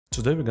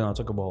Today we're gonna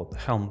talk about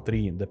Helm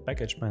 3, the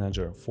package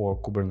manager for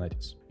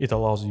Kubernetes. It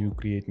allows you to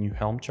create new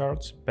Helm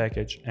charts,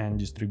 package and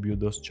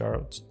distribute those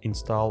charts,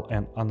 install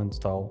and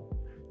uninstall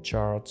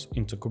charts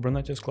into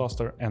Kubernetes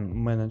cluster and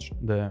manage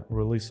the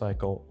release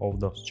cycle of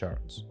those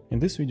charts. In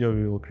this video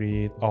we will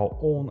create our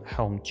own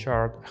Helm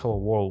chart,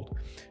 hello-world,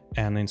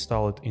 and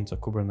install it into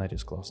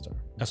Kubernetes cluster.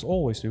 As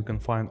always, you can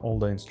find all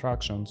the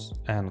instructions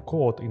and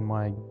code in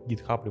my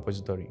GitHub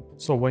repository.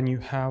 So when you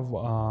have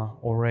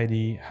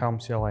already Helm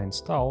CLI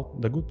installed,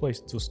 the good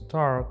place to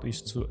start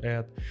is to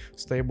add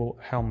stable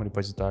Helm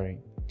repository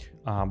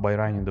by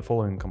running the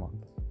following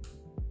command.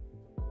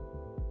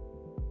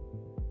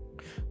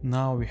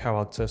 Now we have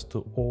access to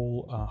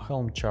all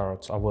Helm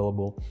charts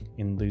available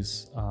in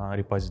this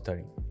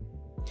repository.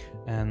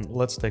 And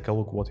let's take a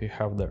look what we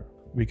have there.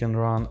 We can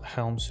run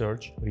Helm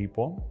search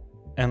repo,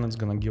 and it's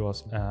gonna give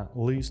us a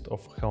list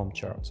of Helm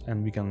charts,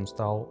 and we can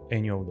install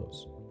any of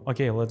those.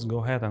 Okay, let's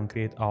go ahead and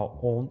create our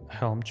own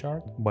Helm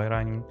chart by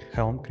running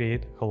helm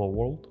create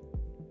hello-world.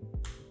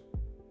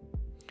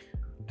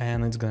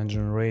 And it's gonna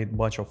generate a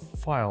bunch of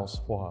files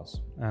for us.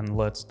 And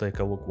let's take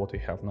a look what we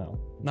have now.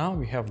 Now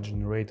we have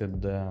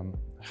generated the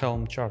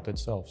Helm chart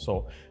itself.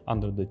 So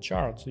under the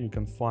charts, you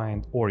can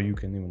find, or you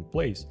can even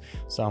place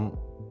some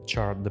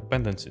chart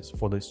dependencies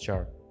for this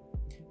chart.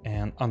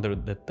 And under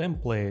the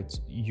templates,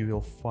 you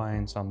will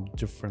find some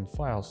different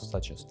files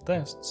such as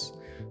tests.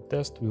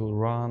 Test will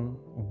run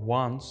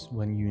once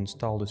when you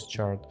install this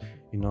chart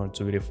in order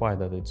to verify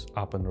that it's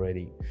up and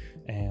ready.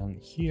 And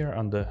here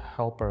under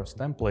helpers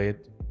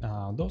template,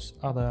 those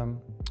are the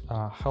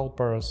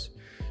helpers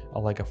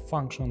like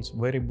functions,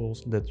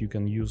 variables that you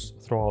can use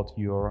throughout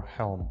your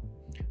Helm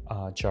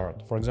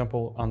chart. For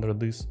example, under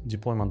this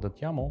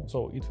deployment.yaml,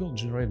 so it will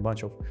generate a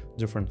bunch of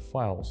different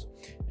files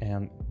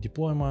and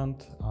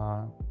deployment,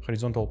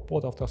 horizontal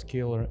pod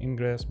autoscaler,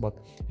 ingress, but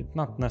it's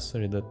not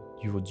necessary that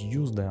you would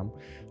use them.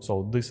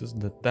 So this is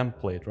the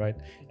template, right?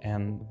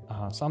 And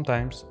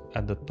sometimes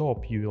at the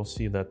top you will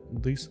see that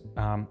this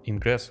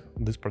ingress,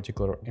 this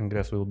particular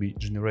ingress will be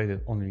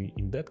generated only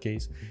in that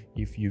case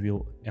if you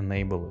will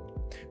enable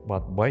it.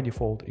 But by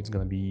default, it's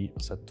gonna be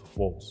set to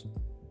false.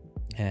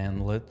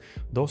 And let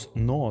those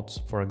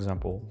nodes, for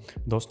example,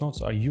 those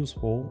nodes are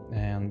useful,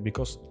 and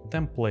because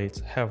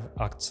templates have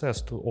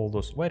access to all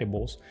those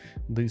variables,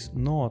 these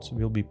nodes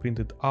will be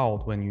printed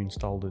out when you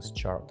install this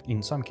chart.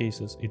 In some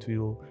cases, it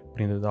will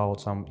print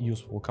out some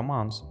useful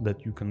commands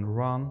that you can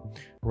run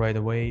right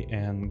away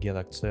and get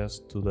access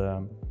to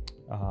the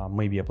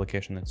maybe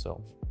application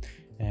itself.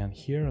 And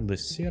here the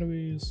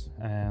service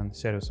and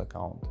service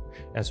account.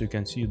 As you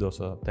can see,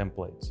 those are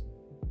templates.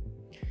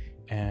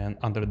 And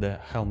under the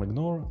Helm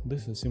ignore,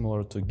 this is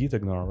similar to git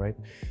ignore, right?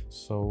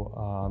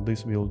 So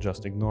this will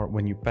just ignore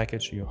when you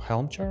package your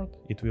Helm chart,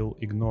 it will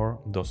ignore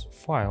those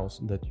files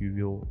that you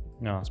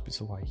will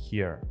specify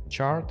here.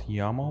 Chart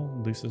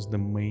YAML, this is the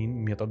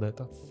main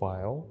metadata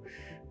file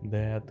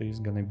that is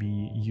gonna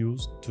be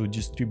used to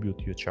distribute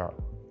your chart.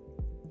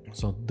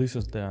 So this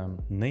is the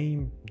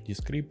name,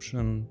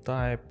 description,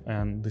 type,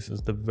 and this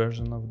is the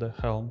version of the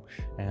Helm,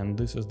 and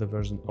this is the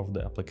version of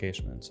the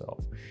application itself.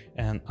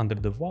 And under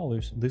the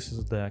values, this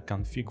is the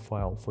config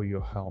file for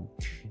your Helm.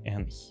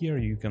 And here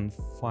you can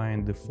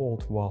find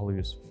default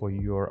values for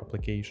your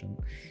application.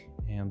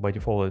 And by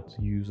default,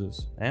 it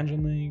uses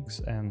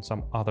Nginx and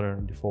some other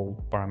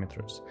default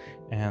parameters.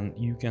 And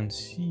you can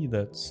see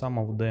that some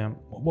of them,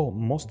 well,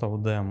 most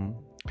of them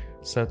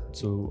set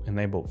to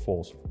enable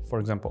false. For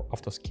example,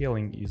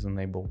 autoscaling is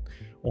enabled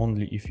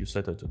only if you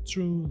set it to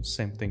true.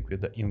 Same thing with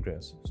the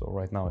ingress. So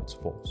right now it's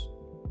false.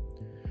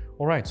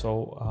 All right,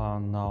 so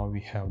now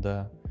we have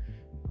the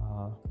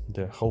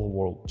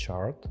hello-world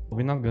chart.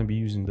 We're not going to be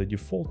using the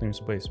default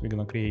namespace. We're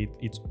going to create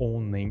its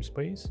own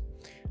namespace,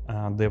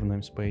 dev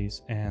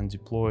namespace, and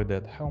deploy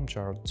that Helm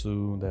chart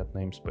to that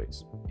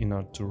namespace. In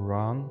order to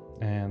run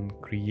and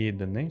create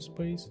the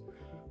namespace,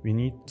 we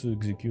need to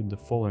execute the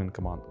following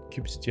command: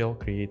 kubectl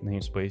create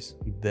namespace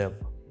dev.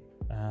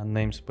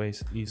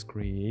 Namespace is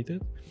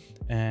created,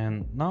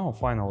 and now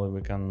finally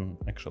we can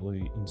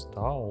actually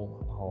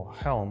install our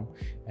Helm.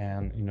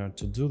 And in order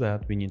to do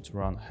that, we need to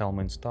run helm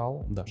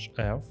install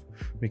 -f.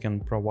 We can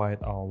provide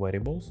our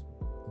variables,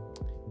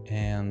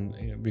 and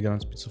we're gonna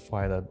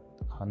specify that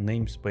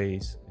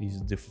namespace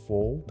is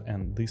default,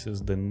 and this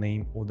is the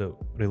name of the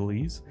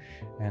release,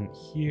 and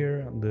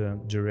here the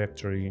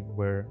directory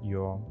where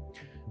your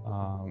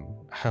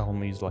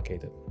Helm is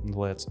located.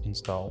 Let's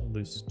install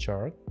this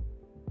chart.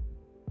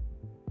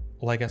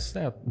 Like I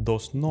said,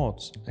 those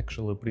nodes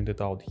actually printed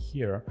out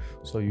here,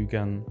 so you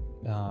can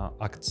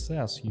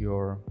access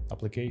your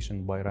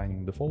application by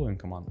running the following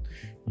command.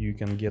 You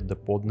can get the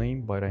pod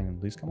name by running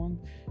this command,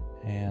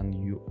 and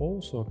you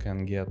also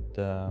can get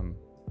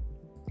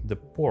the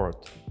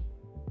port.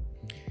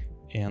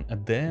 And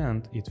at the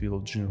end, it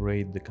will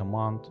generate the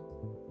command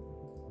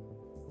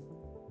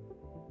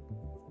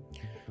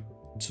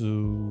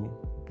to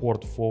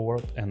port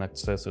forward and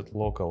access it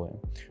locally.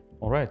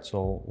 All right,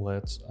 so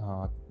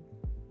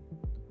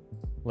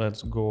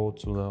let's go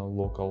to the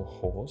local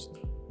host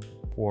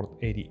port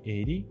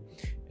 8080,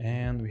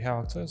 and we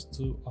have access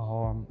to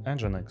our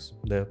Nginx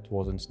that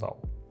was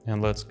installed.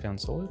 And let's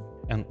cancel it,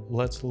 and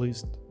let's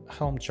list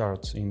Helm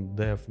charts in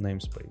dev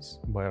namespace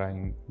by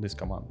running this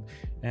command.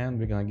 And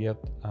we're gonna get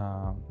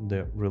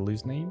the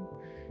release name,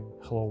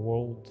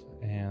 hello-wolrd,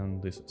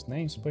 and this is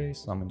namespace,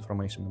 some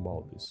information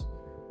about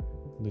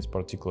this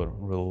particular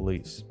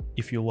release.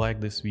 If you like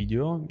this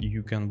video,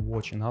 you can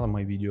watch another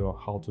my video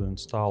how to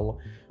install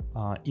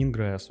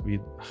Ingress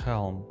with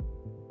Helm.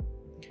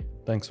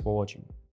 Thanks for watching.